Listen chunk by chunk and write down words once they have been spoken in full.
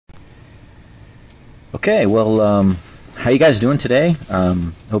Okay, well, how you guys doing today?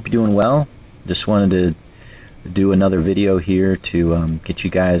 Hope you're doing well. Just wanted to do another video here to get you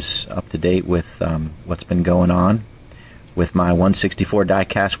guys up to date with what's been going on with my 164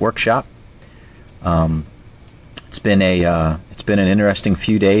 die-cast workshop. It's been an interesting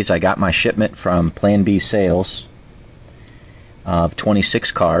few days. I got my shipment from Plan B Sales of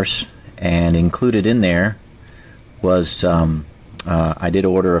 26 cars, and included in there was I did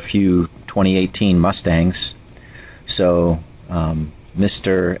order a few 2018 Mustangs. So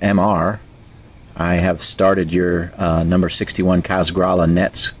Mr. MR, I have started your number 61 Kaz Grala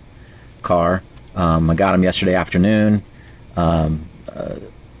NETTTS car. I got them yesterday afternoon.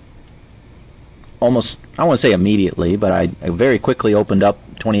 Almost, I won't say immediately, but I very quickly opened up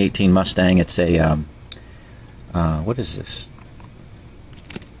 2018 Mustang. It's a what is this?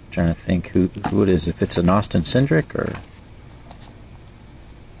 I'm trying to think who it is. If it's an Austin Cindric or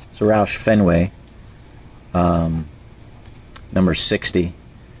it's a Roush Fenway, number 60.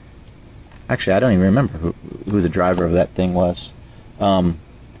 Actually, I don't even remember who the driver of that thing was.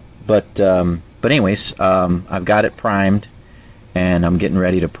 But anyways, I've got it primed, and I'm getting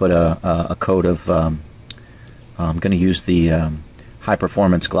ready to put a coat of. I'm going to use the high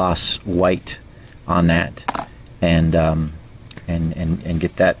performance gloss white on that, and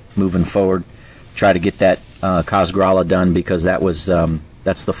get that moving forward. Try to get that Kaz Grala done, because that was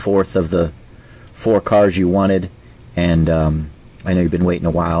that's the fourth of the 4 cars you wanted, and I know you've been waiting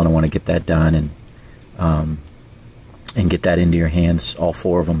a while, and I want to get that done and get that into your hands, all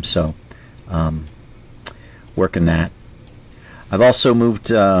 4 of them. So working that. I've also moved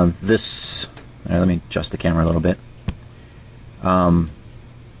this. Let me adjust the camera a little bit.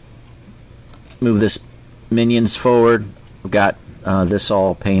 Move this Minions forward. I've got this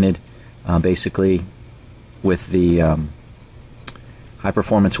all painted, basically with the high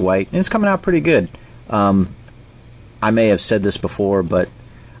performance white, and it's coming out pretty good. I may have said this before, but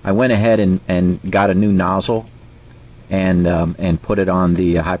I went ahead and got a new nozzle and put it on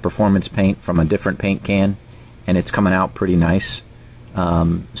the high performance paint from a different paint can, and it's coming out pretty nice.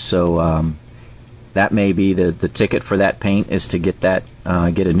 That may be the ticket for that paint, is to get that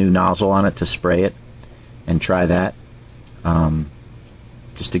get a new nozzle on it to spray it and try that,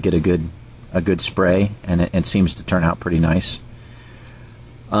 just to get a good spray, and it seems to turn out pretty nice.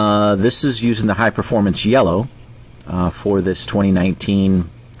 This is using the high performance yellow for this 2019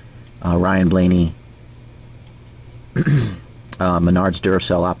 Ryan Blaney Menards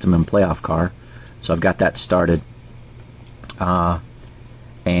Duracell Optimum playoff car. So I've got that started,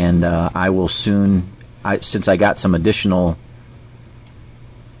 and I will soon, since I got some additional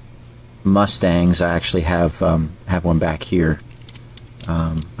Mustangs, I actually have one back here.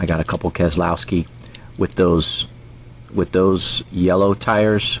 I got a couple Keselowski with those yellow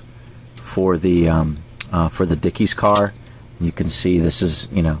tires for the Dickies car. And you can see this is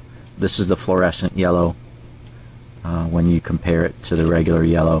the fluorescent yellow. When you compare it to the regular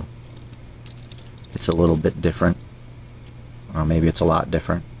yellow, it's a little bit different, or maybe it's a lot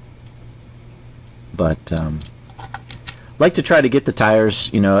different. But like to try to get the tires,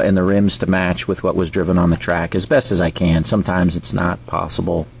 and the rims to match with what was driven on the track as best as I can. Sometimes it's not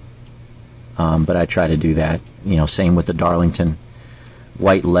possible, but I try to do that. Same with the Darlington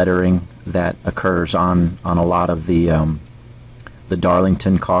white lettering that occurs on a lot of the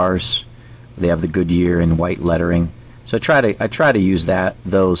Darlington cars. They have the Goodyear in white lettering, so I try to use that.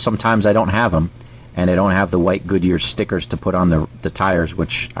 Though sometimes I don't have them, and I don't have the white Goodyear stickers to put on the tires,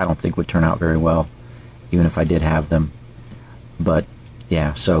 which I don't think would turn out very well, even if I did have them. But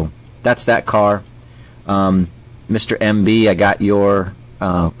yeah, so that's that car. Mr. MB, I got your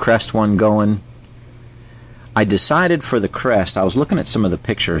crest one going. I decided for the crest, I was looking at some of the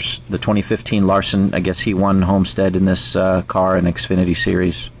pictures. The 2015 Larson, I guess he won Homestead in this car in Xfinity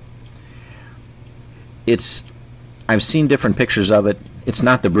Series. I've seen different pictures of it. It's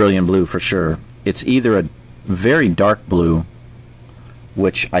not the brilliant blue for sure. It's either a very dark blue,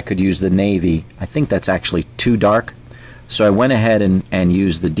 which I could use the navy. I think that's actually too dark. So I went ahead and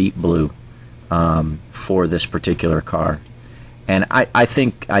used the deep blue for this particular car. And I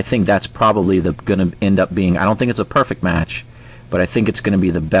think that's probably going to end up being, I don't think it's a perfect match, but I think it's going to be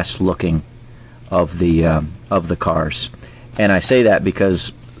the best looking of the cars. And I say that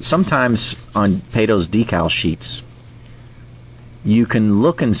because sometimes on Pato's decal sheets, you can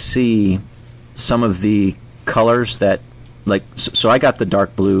look and see some of the colors that, like, so I got the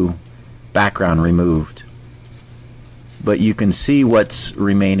dark blue background removed, but you can see what's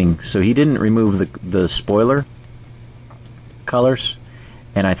remaining. So he didn't remove the spoiler colors,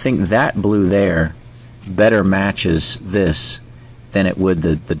 and I think that blue there better matches this than it would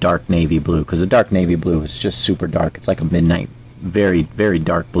the dark navy blue, because the dark navy blue is just super dark. It's like a midnight, very, very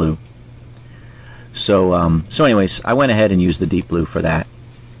dark blue. So so anyways, I went ahead and used the deep blue for that,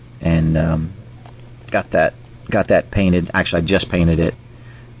 and got that painted. Actually, I just painted it,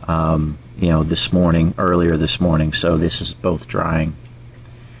 you know, earlier this morning. So this is both drying.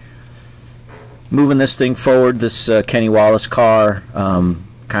 Moving this thing forward, this Kenny Wallace car,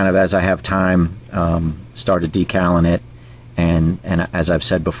 kind of as I have time, started decaling it, and as I've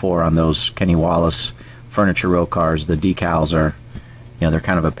said before on those Kenny Wallace Furniture Row cars, the decals are, you know, they're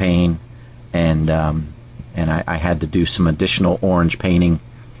kind of a pain, and I had to do some additional orange painting,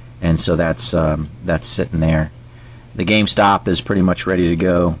 and so that's sitting there. The GameStop is pretty much ready to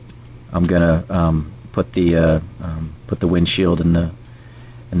go. I'm gonna put the windshield and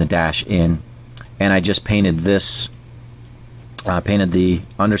the dash in, and I just painted this. I painted the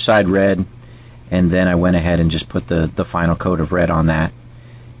underside red, and then I went ahead and just put the final coat of red on that.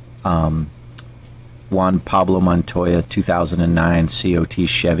 Juan Pablo Montoya 2009 COT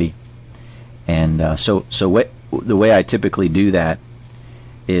Chevy, and so the way I typically do that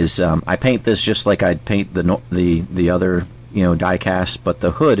is I paint this just like I'd paint the other, you know, die cast, but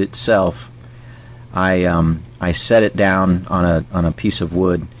the hood itself, I set it down on a piece of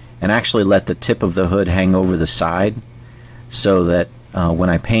wood and actually let the tip of the hood hang over the side, so that when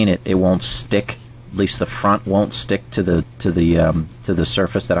I paint it, it won't stick. At least the front won't stick to the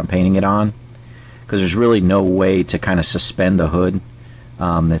surface that I'm painting it on, because there's really no way to kind of suspend the hood.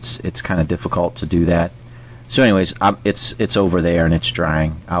 It's kind of difficult to do that. So anyways, it's over there and it's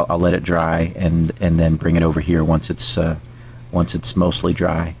drying. I'll let it dry and then bring it over here once it's mostly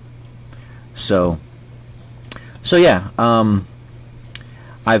dry. So yeah,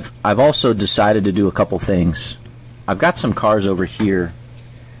 I've also decided to do a couple things. I've got some cars over here.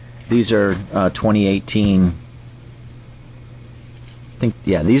 These are 2018.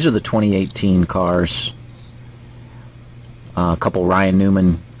 Yeah, these are the 2018 cars. A couple Ryan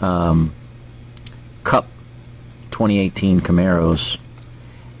Newman Cup 2018 Camaros,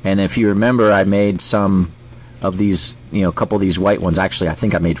 and if you remember, I made some of these, you know, a couple of these white ones. Actually, I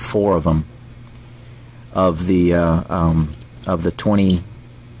think I made 4 of them of the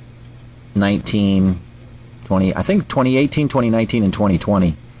 2019, I think 2018, 2019, and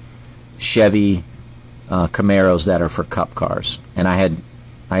 2020 Chevy Camaros that are for Cup cars, and I had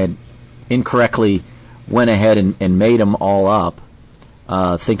incorrectly went ahead and made them all up,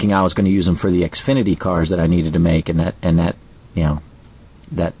 thinking I was going to use them for the Xfinity cars that I needed to make, and that you know,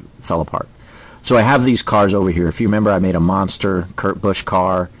 that fell apart. So I have these cars over here. If you remember, I made a monster Kurt Busch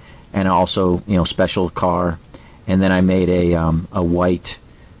car, and also, you know, special car, and then I made a white,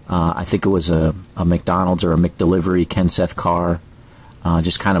 I think it was a McDonald's or a McDelivery Kenseth car,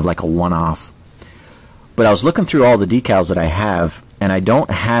 just kind of like a one-off. But I was looking through all the decals that I have, and I don't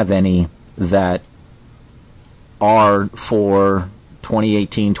have any that are for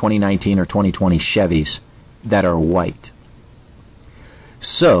 2018, 2019, or 2020 Chevys that are white.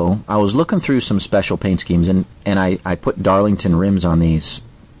 So I was looking through some special paint schemes, and I put Darlington rims on these.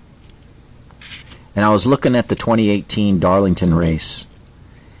 And I was looking at the 2018 Darlington race,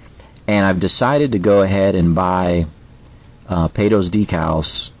 and I've decided to go ahead and buy Pato's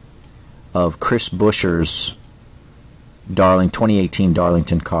decals of Chris Buescher's 2018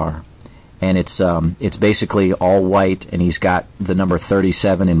 Darlington car, and it's basically all white, and he's got the number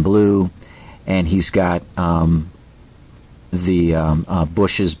 37 in blue, and he's got the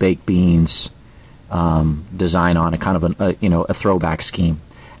Bush's baked beans design on it, kind of a throwback scheme,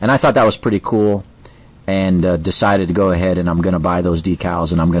 and I thought that was pretty cool, and decided to go ahead and I'm gonna buy those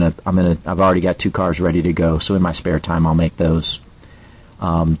decals, and I've already got 2 cars ready to go, so in my spare time I'll make those,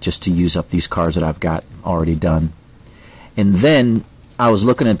 just to use up these cars that I've got already done. And then I was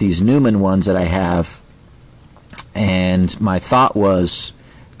looking at these Newman ones that I have, and my thought was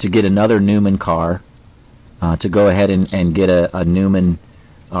to get another Newman car, to go ahead and get a Newman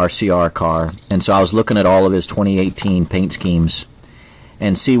RCR car. And so I was looking at all of his 2018 paint schemes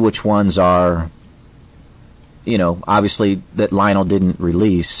and see which ones are, you know, obviously that Lionel didn't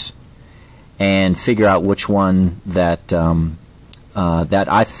release, and figure out which one that that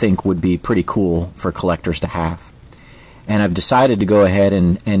I think would be pretty cool for collectors to have. And I've decided to go ahead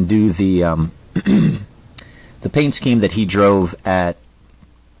and do the the paint scheme that he drove at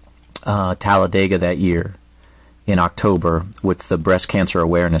Talladega that year in October with the breast cancer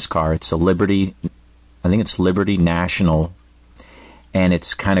awareness car. It's a Liberty, I think it's Liberty National, and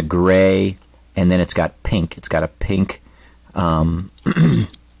it's kind of gray, and then it's got pink. It's got a pink,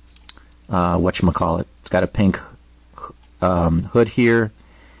 whatchamacallit, it's got a pink hood here.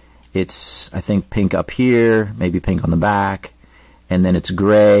 It's, I think, pink up here, maybe pink on the back, and then it's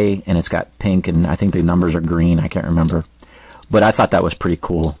gray, and it's got pink, and I think the numbers are green. I can't remember, but I thought that was pretty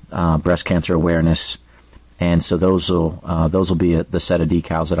cool. Breast cancer awareness, and so those will be the set of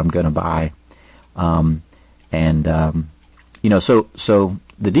decals that I'm going to buy. You know, so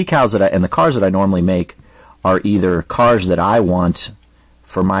the decals and the cars that I normally make are either cars that I want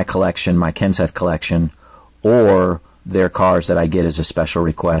for my collection, my Kenseth collection, or they're cars that I get as a special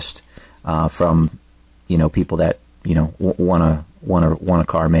request from, you know, people that, you know, want a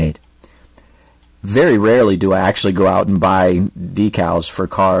car made. Very rarely do I actually go out and buy decals for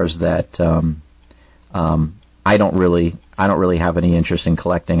cars that I don't really have any interest in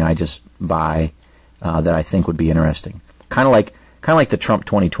collecting. I just buy that I think would be interesting. Kind of like the Trump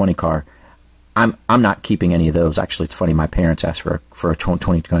 2020 car. I'm not keeping any of those. Actually, it's funny. My parents asked for a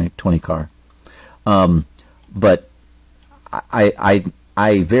 2020 car, but I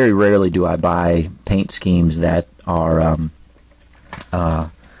very rarely do I buy paint schemes that are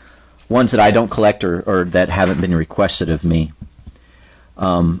ones that I don't collect or that haven't been requested of me.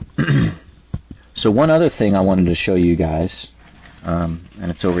 So one other thing I wanted to show you guys, and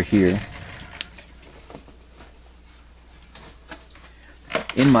it's over here.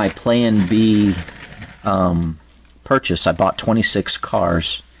 In my Plan B purchase, I bought 26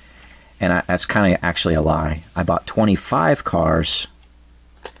 cars, and that's kind of actually a lie. I bought 25 cars,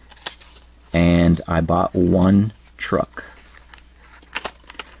 and I bought 1 truck.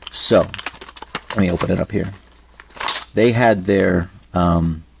 So, let me open it up here. They had their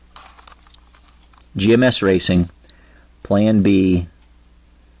GMS Racing Plan B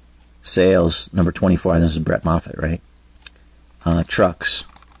sales number 24. This is Brett Moffitt, right? Trucks,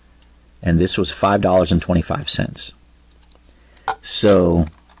 and this was $5.25. So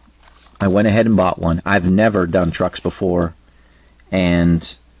I went ahead and bought one. I've never done trucks before,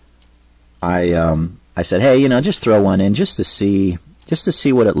 and I said, hey, you know, just throw one in just to see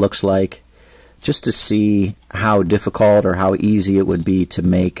what it looks like, just to see how difficult or how easy it would be to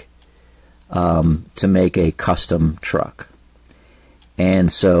make a custom truck.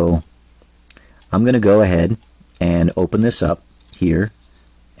 And so I'm going to go ahead and open this up here,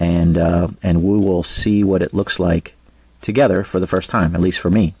 and we will see what it looks like together for the first time, at least for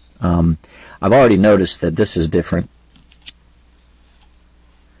me. I've already noticed that this is different,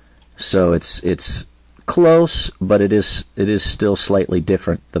 so it's close, but it is still slightly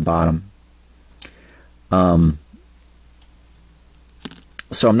different, the bottom.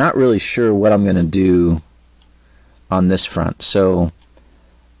 So I'm not really sure what I'm going to do on this front. So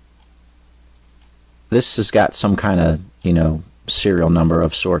this has got some kind of, you know, serial number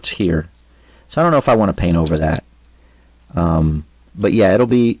of sorts here, so I don't know if I want to paint over that. But yeah, it'll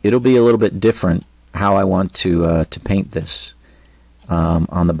be a little bit different how I want to paint this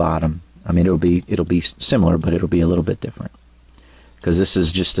on the bottom. I mean, it'll be similar, but it'll be a little bit different because this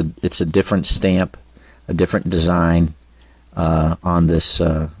is just it's a different stamp, a different design on this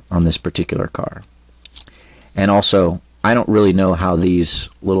particular car. And also, I don't really know how these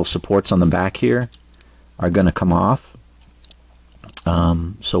little supports on the back here are going to come off.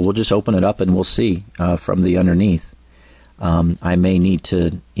 So we'll just open it up and we'll see from the underneath. I may need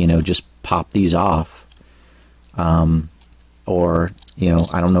to, you know, just pop these off, or, you know,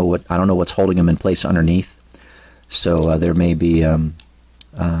 I don't know what's holding them in place underneath. So there may be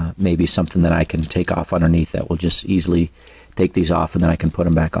maybe something that I can take off underneath that will just easily take these off, and then I can put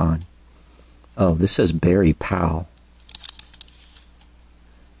them back on. Oh, this says Barry Powell,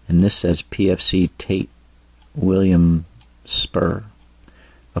 and this says PFC Tate William Spur.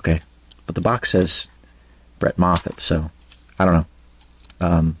 Okay, but the box says Brett Moffitt, so I don't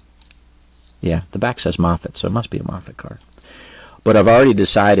know. Yeah, the back says Moffitt, so it must be a Moffitt car. But I've already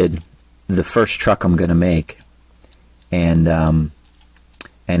decided the first truck I'm going to make, and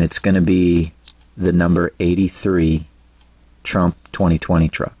it's going to be the number 83 Trump 2020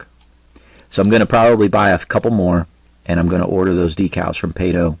 truck. So I'm going to probably buy a couple more, and I'm going to order those decals from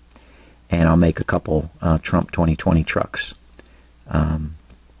Pato, and I'll make a couple Trump 2020 trucks.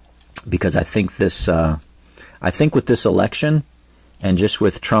 Because I think this, I think with this election, and just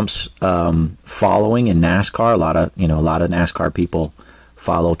with Trump's following in NASCAR, a lot of NASCAR people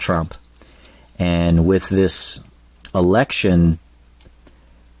follow Trump, and with this election,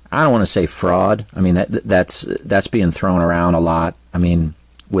 I don't want to say fraud. I mean, that's being thrown around a lot. I mean,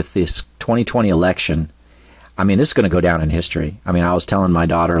 with this 2020 election, I mean, this is going to go down in history. I mean, I was telling my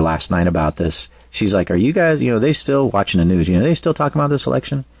daughter last night about this. She's like, "Are you guys, you know, they still watching the news? You know, they still talking about this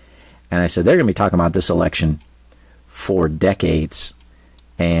election?" And I said, "They're going to be talking about this election for decades."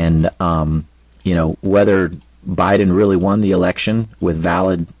 And you know, whether Biden really won the election with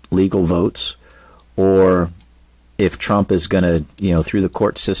valid legal votes, or if Trump is going to, through the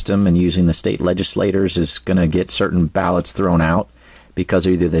court system and using the state legislators, is going to get certain ballots thrown out because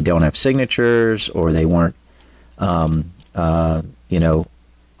either they don't have signatures or they weren't,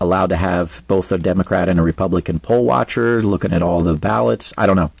 allowed to have both a Democrat and a Republican poll watcher looking at all the ballots. I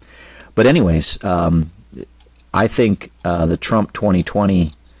don't know. But anyways, I think the Trump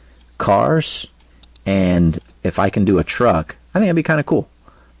 2020 cars, and if I can do a truck, I think it'd be kind of cool.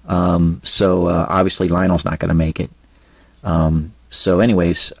 So obviously Lionel's not going to make it. So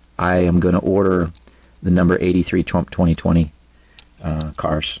anyways, I am going to order the number 83 Trump 2020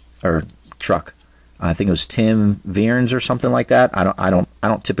 cars or truck. I think it was Tim Vierns or something like that. I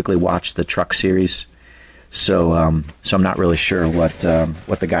don't typically watch the truck series, so I'm not really sure what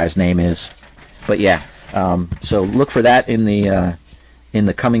the guy's name is. But yeah, so look for that in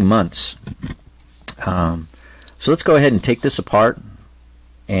the coming months. So let's go ahead and take this apart,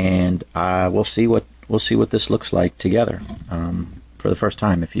 and we'll see what this looks like together for the first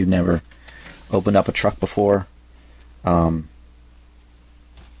time. If you've never opened up a truck before,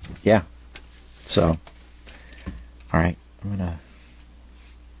 yeah. So, all right, I'm gonna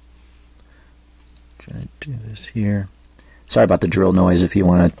try to do this here. Sorry about the drill noise. If you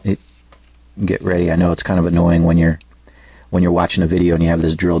want to get ready, I know it's kind of annoying when you're watching a video and you have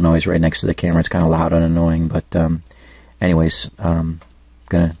this drill noise right next to the camera. It's kind of loud and annoying. But anyways, ooh,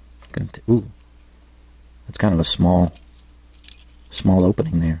 that's kind of a small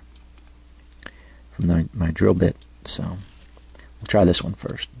opening there from my drill bit. So we'll try this one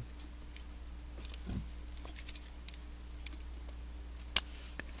first.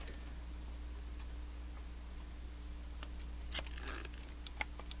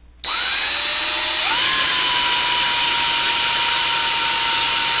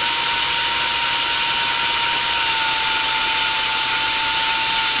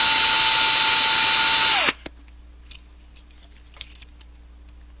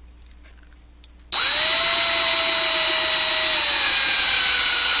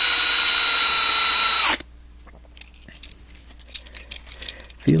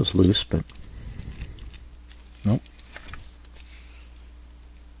 Feels loose, but nope.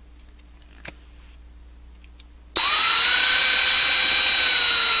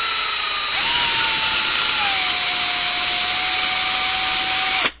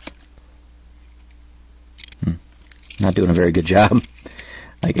 Not doing a very good job.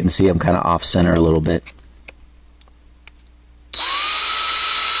 I can see I'm kind of off center a little bit.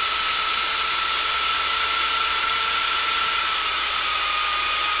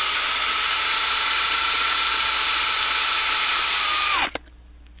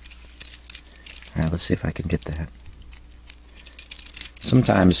 Let's see if I can get that.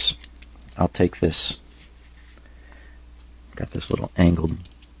 Sometimes I'll take this, got this little angled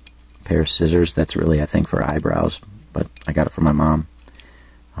pair of scissors that's really, I think, for eyebrows, but I got it from my mom.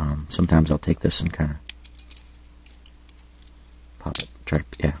 Sometimes I'll take this and kind of pop it,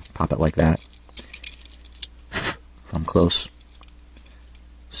 pop it like that if I'm close.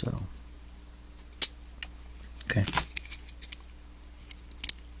 So, okay.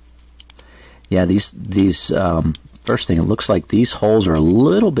 Yeah, these first thing, it looks like these holes are a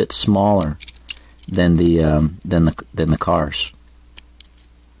little bit smaller than the cars.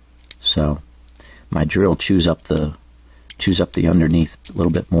 So my drill chews up the underneath a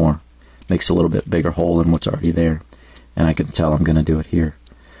little bit more, makes a little bit bigger hole than what's already there, and I can tell I'm going to do it here.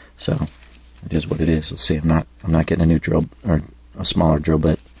 So it is what it is. Let's see. I'm not getting a new drill or a smaller drill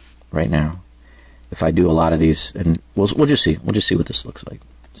bit right now. If I do a lot of these, and we'll just see. We'll just see what this looks like.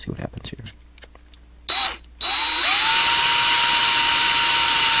 See what happens here.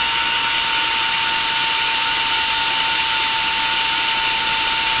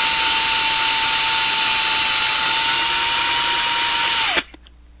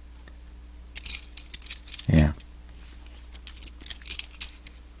 Yeah.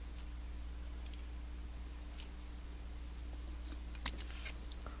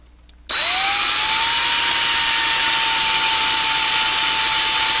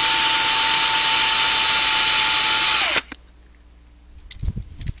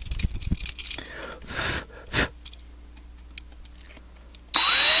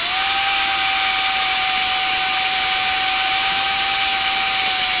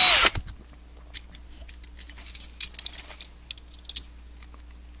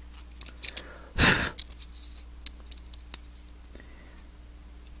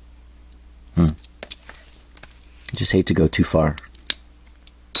 I just hate to go too far.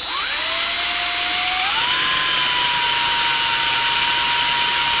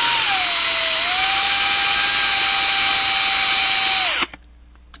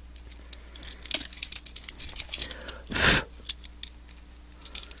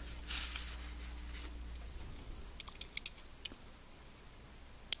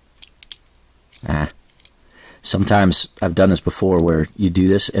 Sometimes I've done this before where you do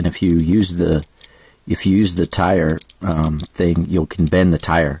this, and if you use the tire thing, you can bend the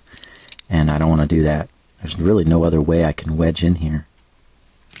tire, and I don't want to do that. There's really no other way I can wedge in here.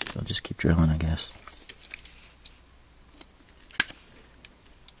 So I'll just keep drilling, I guess.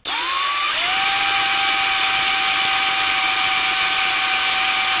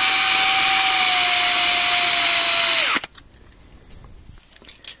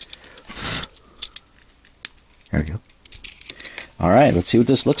 There we go. All right, let's see what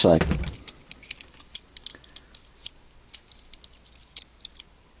this looks like.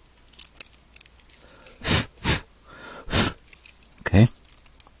 Okay.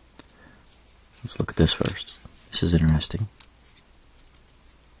 Let's look at this first. This is interesting.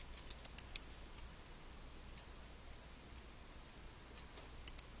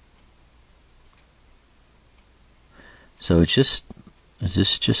 So it's just, is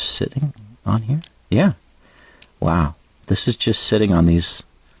this just sitting on here? Yeah. Wow. This is just sitting on these.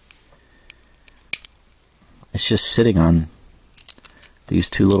 It's just sitting on these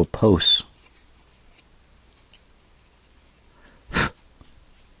two little posts.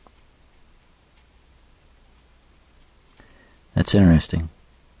 That's interesting.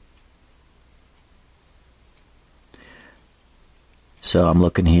 So I'm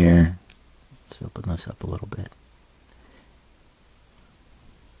looking here. Let's open this up a little bit.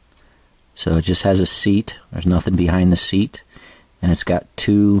 So it just has a seat. There's nothing behind the seat, and it's got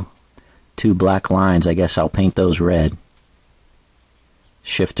two black lines. I guess I'll paint those red.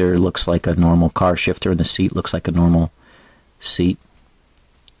 Shifter looks like a normal car shifter, and the seat looks like a normal seat.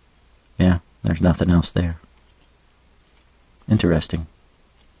 Yeah, there's nothing else there. Interesting.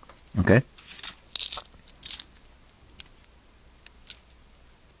 Okay.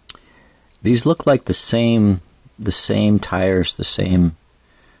 These look like the same tires, the same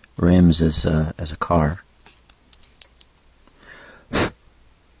rims as a car. I'll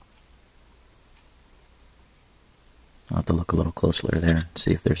have to look a little closer there and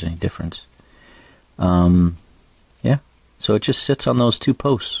see if there's any difference. Yeah, so it just sits on those two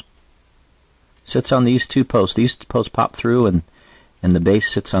posts. Sits on these two posts. These posts pop through, and the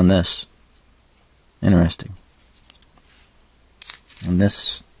base sits on this. Interesting. And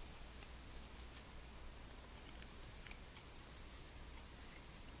this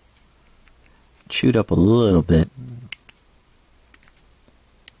chewed up a little bit.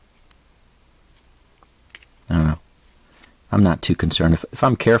 I don't know. I'm not too concerned. If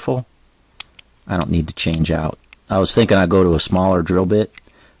I'm careful, I don't need to change out. I was thinking I'd go to a smaller drill bit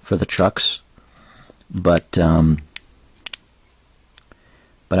for the trucks, but I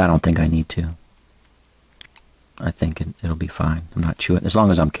don't think I need to. I think it'll be fine. I'm not chewing, as long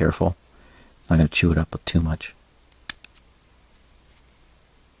as I'm careful. It's not going to chew it up too much.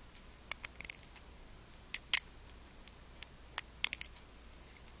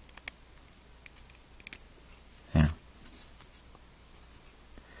 Yeah.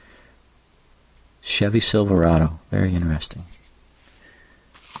 Chevy Silverado. Very interesting.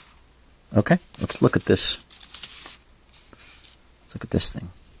 Okay, let's look at this. Let's look at this thing.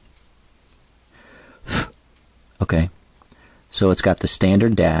 Okay, so it's got the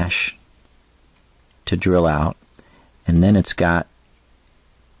standard dash to drill out, and then it's got,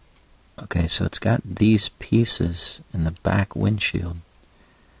 okay, so it's got these pieces in the back windshield.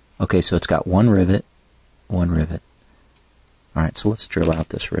 Okay, so it's got one rivet. Alright, so let's drill out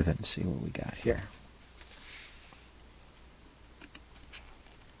this rivet and see what we got here.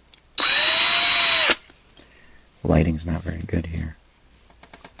 Lighting's not very good here.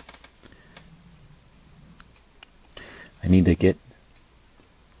 I need to get,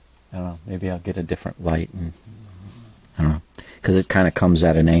 I don't know, maybe I'll get a different light, and I don't know, because it kind of comes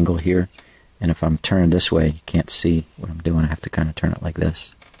at an angle here, and if I'm turned this way, you can't see what I'm doing. I have to kind of turn it like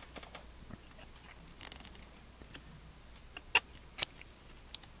this.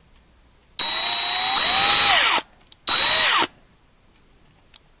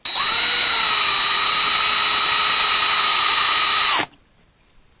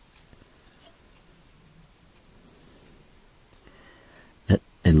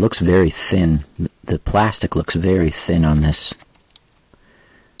 It looks very thin. The plastic looks very thin on this.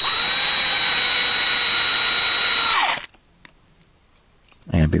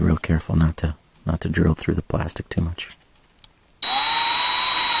 I gotta be real careful not to drill through the plastic too much.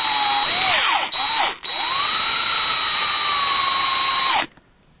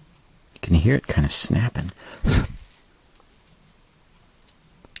 You can hear it kind of snapping.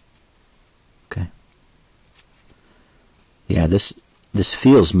 Okay. Yeah, this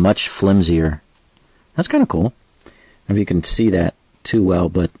feels much flimsier. That's kind of cool. I don't know if you can see that too well,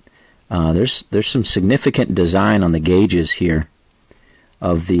 but There's some significant design on the gauges here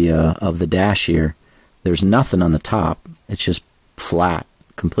of the dash here. There's nothing on the top. It's just flat,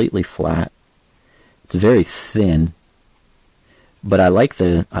 completely flat. It's very thin, but I like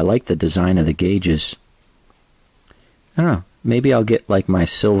the design of the gauges. I don't know. Maybe I'll get like my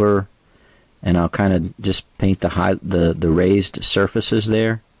silver, and I'll kind of just paint the raised surfaces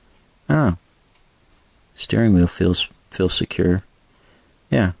there. I don't know. Steering wheel feels secure.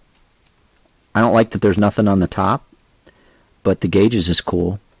 Yeah. I don't like that there's nothing on the top, but the gauges is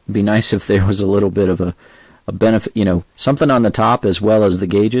cool. It'd be nice if there was a little bit of a benefit, you know, something on the top as well as the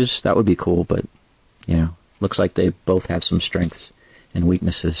gauges. That would be cool, but, you know, looks like they both have some strengths and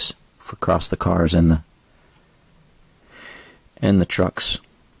weaknesses across the cars and the trucks.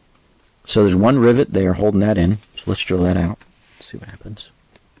 So there's one rivet there holding that in. So let's drill that out. See what happens.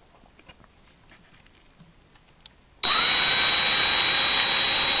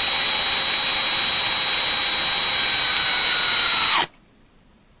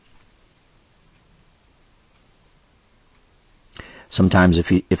 Sometimes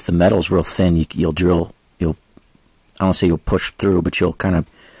if the metal's real thin, you'll drill. I don't say you'll push through, but you'll kind of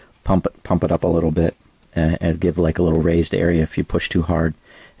pump it up a little bit and give like a little raised area if you push too hard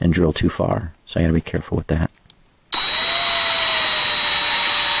and drill too far. So I got to be careful with that.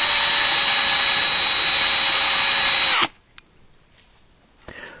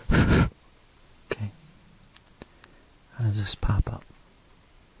 Okay. How does this pop up?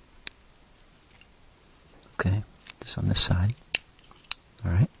 Okay, just on this side.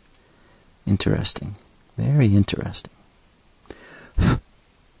 All right. Interesting. Very interesting.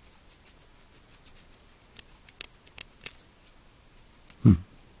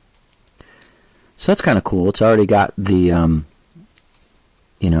 So that's kind of cool. It's already got the,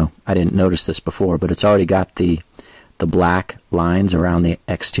 you know, I didn't notice this before, but it's already got the black lines around the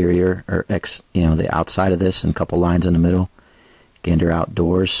exterior, or you know, the outside of this, and a couple lines in the middle. Gander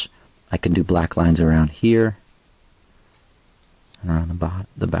Outdoors. I can do black lines around here, and around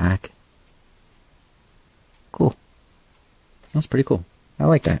the back. Cool. That's pretty cool. I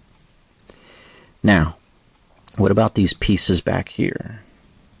like that. Now, what about these pieces back here?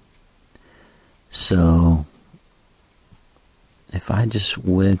 So, if I just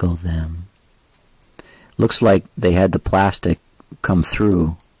wiggle them, looks like they had the plastic come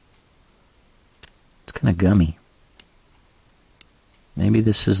through. It's kind of gummy. Maybe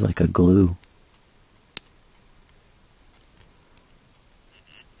this is like a glue.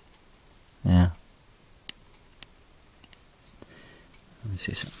 Yeah. Let me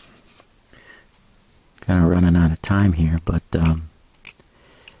see something. Kind of running out of time here, but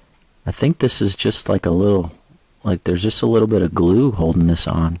I think this is just like a little, like there's just a little bit of glue holding this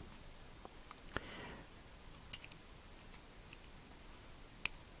on.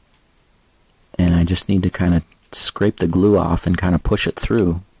 And I just need to kind of scrape the glue off and kind of push it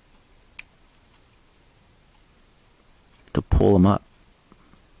through to pull them up.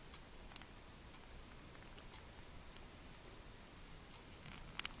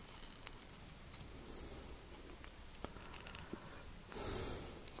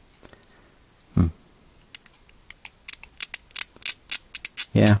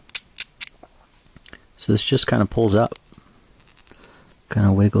 Yeah. So this just kind of pulls up. Kind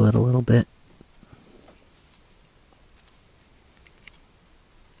of wiggle it a little bit.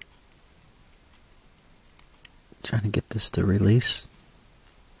 Trying to get this to release.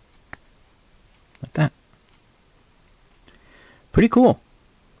 Like that. Pretty cool.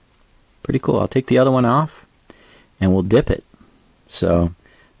 Pretty cool. I'll take the other one off and we'll dip it. So,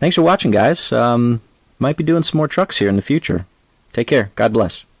 thanks for watching, guys. Might be doing some more trucks here in the future. Take care. God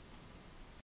bless.